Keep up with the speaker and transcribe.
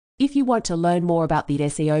If you want to learn more about the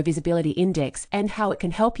SEO Visibility Index and how it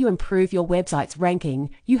can help you improve your website's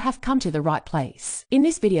ranking, you have come to the right place. In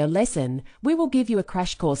this video lesson, we will give you a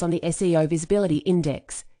crash course on the SEO Visibility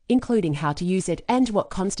Index, including how to use it and what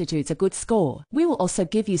constitutes a good score. We will also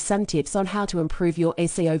give you some tips on how to improve your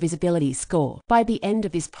SEO visibility score. By the end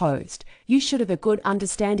of this post, you should have a good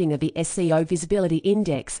understanding of the SEO Visibility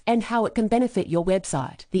Index and how it can benefit your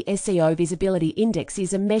website. The SEO Visibility Index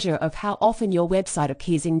is a measure of how often your website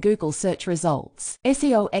appears in Google search results.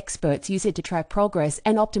 SEO experts use it to track progress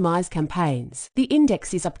and optimize campaigns. The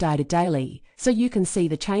index is updated daily, so you can see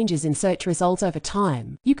the changes in search results over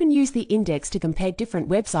time. You can use the index to compare different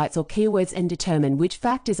websites or keywords and determine which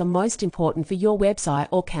factors are most important for your website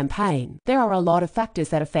or campaign. There are a lot of factors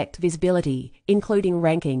that affect visibility, including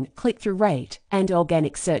ranking, click-through rate, and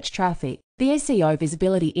organic search traffic. The SEO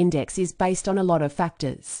Visibility Index is based on a lot of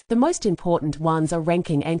factors. The most important ones are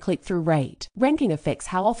ranking and click-through rate. Ranking affects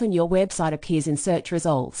how often your website appears in search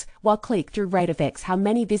results, while click-through rate affects how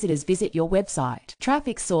many visitors visit your website.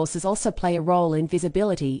 Traffic sources also play a role in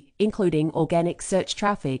visibility, including organic search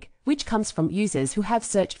traffic, which comes from users who have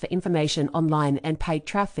searched for information online, and paid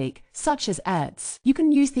traffic, such as ads. You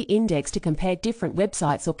can use the index to compare different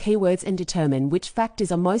websites or keywords and determine which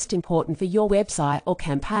factors are most important for your website or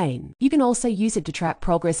campaign. You can also use it to track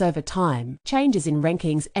progress over time. Changes in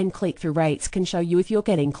rankings and click-through rates can show you if you're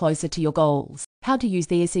getting closer to your goals. How to use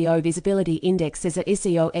the SEO Visibility Index as an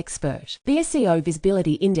SEO expert. The SEO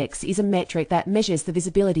Visibility Index is a metric that measures the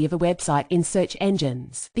visibility of a website in search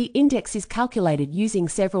engines. The index is calculated using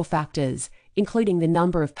several factors, including the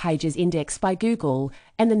number of pages indexed by Google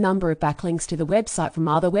and the number of backlinks to the website from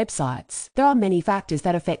other websites. There are many factors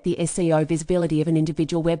that affect the SEO visibility of an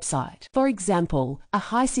individual website. For example, a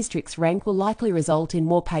high Systrix rank will likely result in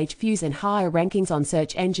more page views and higher rankings on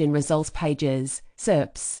search engine results pages,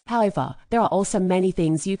 SERPs. However, there are also many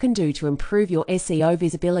things you can do to improve your SEO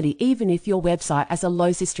visibility even if your website has a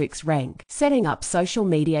low Systrix rank. Setting up social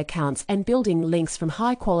media accounts and building links from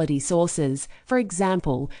high-quality sources, for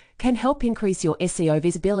example, can help increase your SEO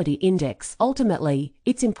Visibility Index. Ultimately,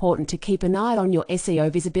 it's important to keep an eye on your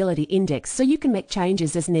SEO Visibility Index so you can make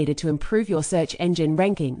changes as needed to improve your search engine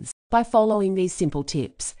rankings. By following these simple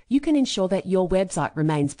tips, you can ensure that your website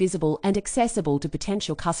remains visible and accessible to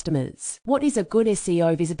potential customers. What is a good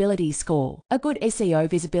SEO visibility score? A good SEO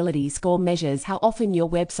visibility score measures how often your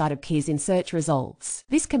website appears in search results.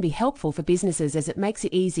 This can be helpful for businesses as it makes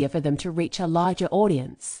it easier for them to reach a larger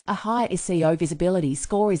audience. A high SEO visibility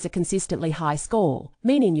score is a consistently high score,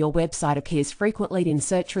 meaning your website appears frequently in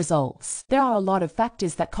search results. There are a lot of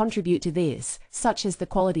factors that contribute to this, such as the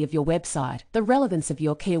quality of your website, the relevance of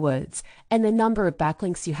your keywords, and the number of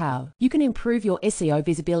backlinks you have. You can improve your SEO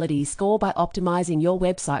visibility score by optimizing your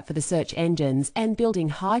website for the search engines and building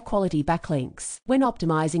high-quality backlinks. When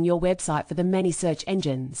optimizing your website for the many search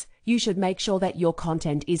engines, you should make sure that your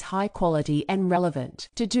content is high quality and relevant.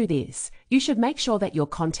 To do this, you should make sure that your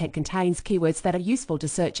content contains keywords that are useful to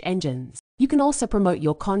search engines. You can also promote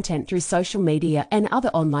your content through social media and other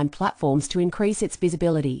online platforms to increase its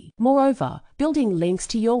visibility. Moreover, building links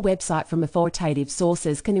to your website from authoritative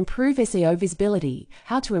sources can improve SEO visibility.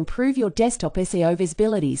 How to improve your desktop SEO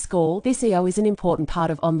visibility score? SEO is an important part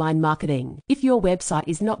of online marketing. If your website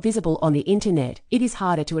is not visible on the internet, it is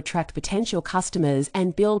harder to attract potential customers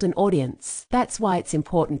and build an audience. That's why it's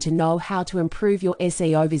important to know how to improve your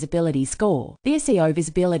SEO visibility score. The SEO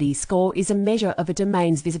visibility score is a measure of a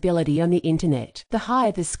domain's visibility on the internet. The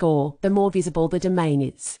higher the score, the more visible the domain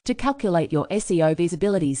is. To calculate your SEO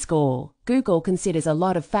visibility score, Google considers a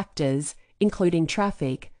lot of factors, including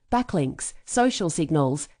traffic, backlinks, social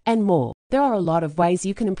signals, and more. There are a lot of ways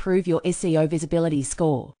you can improve your SEO visibility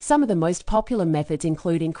score. Some of the most popular methods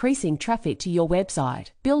include increasing traffic to your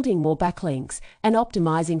website, building more backlinks, and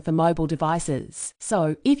optimizing for mobile devices.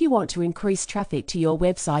 So, if you want to increase traffic to your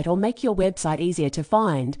website or make your website easier to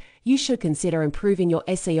find, you should consider improving your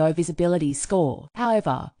SEO visibility score.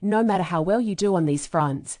 However, no matter how well you do on these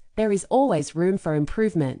fronts, there is always room for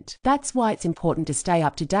improvement. That's why it's important to stay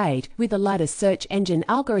up to date with the latest search engine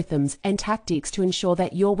algorithms and tactics to ensure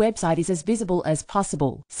that your website is as visible as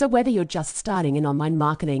possible. So whether you're just starting in online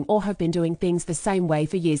marketing or have been doing things the same way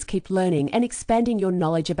for years, keep learning and expanding your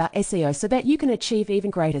knowledge about SEO so that you can achieve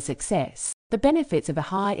even greater success. The benefits of a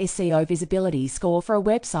high SEO visibility score for a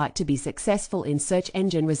website to be successful in search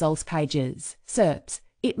engine results pages, SERPs.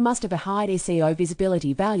 It must have a high SEO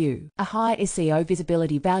visibility value. A high SEO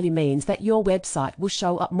visibility value means that your website will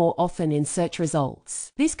show up more often in search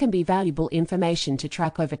results. This can be valuable information to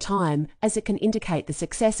track over time, as it can indicate the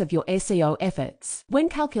success of your SEO efforts. When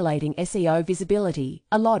calculating SEO visibility,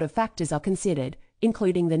 a lot of factors are considered,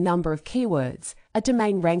 including the number of keywords, A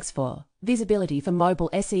domain ranks for visibility for mobile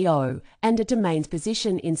SEO, and a domain's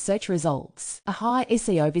position in search results. A high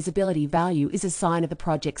SEO visibility value is a sign of the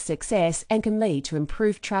project's success and can lead to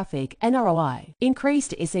improved traffic and ROI.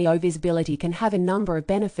 Increased SEO visibility can have a number of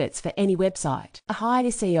benefits for any website. A high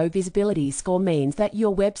SEO visibility score means that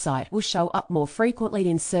your website will show up more frequently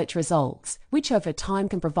in search results, which over time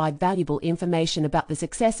can provide valuable information about the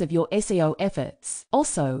success of your SEO efforts.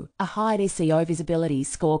 Also, a high SEO visibility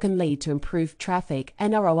score can lead to improved traffic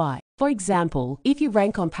and ROI. For example, if you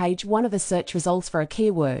rank on page 1 of the search results for a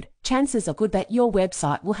keyword, chances are good that your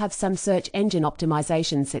website will have some search engine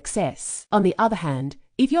optimization success. On the other hand,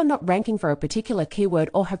 if you're not ranking for a particular keyword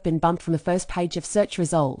or have been bumped from the first page of search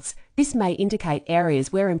results, this may indicate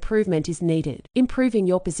areas where improvement is needed. Improving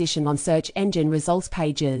your position on search engine results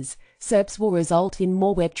pages, SERPs, will result in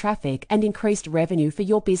more web traffic and increased revenue for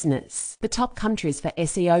your business. The top countries for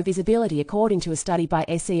SEO visibility. According to a study by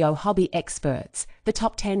SEO Hobby Experts, the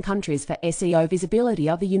top 10 countries for SEO visibility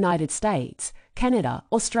are the United States, Canada,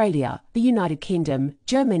 Australia, the United Kingdom,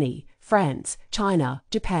 Germany, France, China,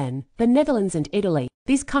 Japan, the Netherlands and Italy.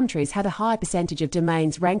 These countries had a high percentage of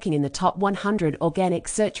domains ranking in the top 100 organic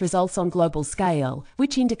search results on global scale,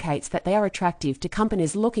 which indicates that they are attractive to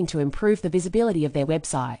companies looking to improve the visibility of their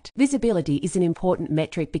website. Visibility is an important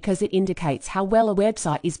metric because it indicates how well a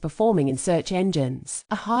website is performing in search engines.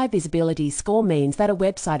 A high visibility score means that a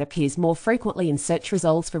website appears more frequently in search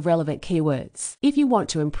results for relevant keywords. If you want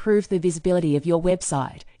to improve the visibility of your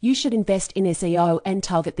website, you should invest in SEO and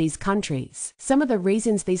target these countries. Some of the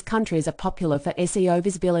reasons these countries are popular for SEO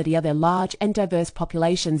visibility are their large and diverse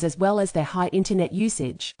populations as well as their high internet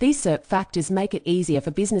usage. These SERP factors make it easier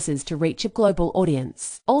for businesses to reach a global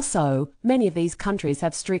audience. Also, many of these countries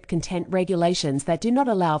have strict content regulations that do not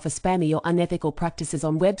allow for spammy or unethical practices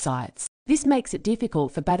on websites. This makes it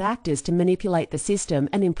difficult for bad actors to manipulate the system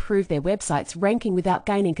and improve their website's ranking without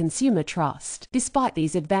gaining consumer trust. Despite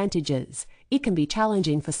these advantages, it can be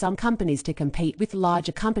challenging for some companies to compete with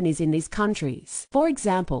larger companies in these countries. For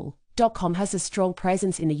example, .com has a strong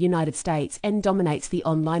presence in the United States and dominates the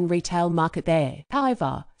online retail market there.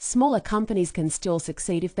 However, smaller companies can still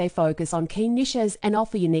succeed if they focus on key niches and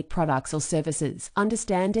offer unique products or services.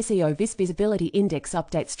 Understand SEO Visibility Index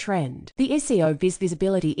updates trend. The SEO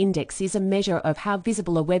Visibility Index is a measure of how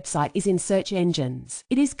visible a website is in search engines.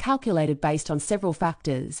 It is calculated based on several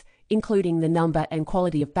factors, including the number and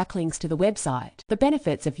quality of backlinks to the website. The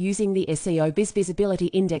benefits of using the SEO Visibility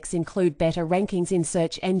Index include better rankings in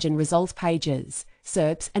search engine results pages,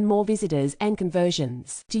 SERPs, and more visitors and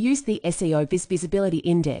conversions. To use the SEO Visibility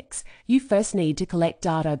Index, you first need to collect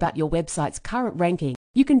data about your website's current ranking.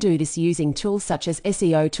 You can do this using tools such as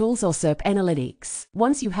SEO tools or SERP analytics.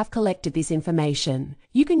 Once you have collected this information,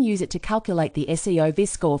 you can use it to calculate the SEO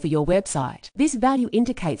Vis score for your website. This value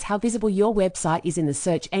indicates how visible your website is in the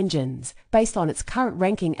search engines, based on its current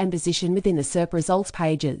ranking and position within the SERP results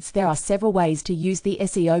pages. There are several ways to use the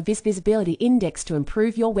SEO Visibility Index to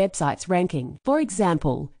improve your website's ranking. For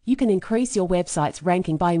example, you can increase your website's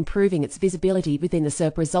ranking by improving its visibility within the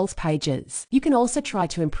SERP results pages. You can also try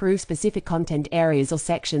to improve specific content areas or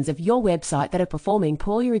sections of your website that are performing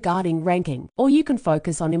poorly regarding ranking. Or you can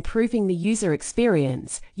focus on improving the user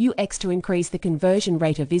experience, UX, to increase the conversion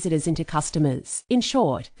rate of visitors into customers. In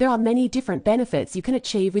short, there are many different benefits you can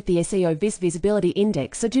achieve with the SEO Visibility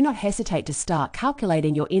Index, so do not hesitate to start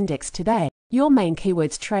calculating your index today. Your main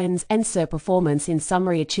keywords, trends, and SERP performance. In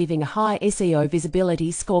summary, achieving a high SEO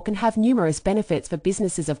visibility score can have numerous benefits for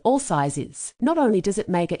businesses of all sizes. Not only does it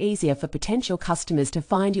make it easier for potential customers to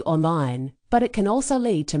find you online, but it can also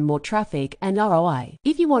lead to more traffic and ROI.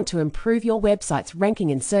 If you want to improve your website's ranking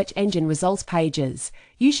in search engine results pages,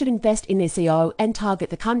 you should invest in SEO and target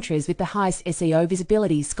the countries with the highest SEO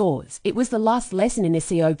visibility scores. It was the last lesson in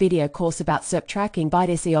SEO video course about SERP tracking by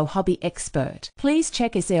SEO Hobby Expert. Please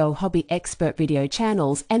check SEO Hobby Expert video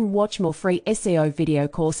channels and watch more free SEO video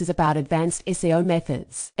courses about advanced SEO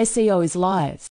methods. SEO is live.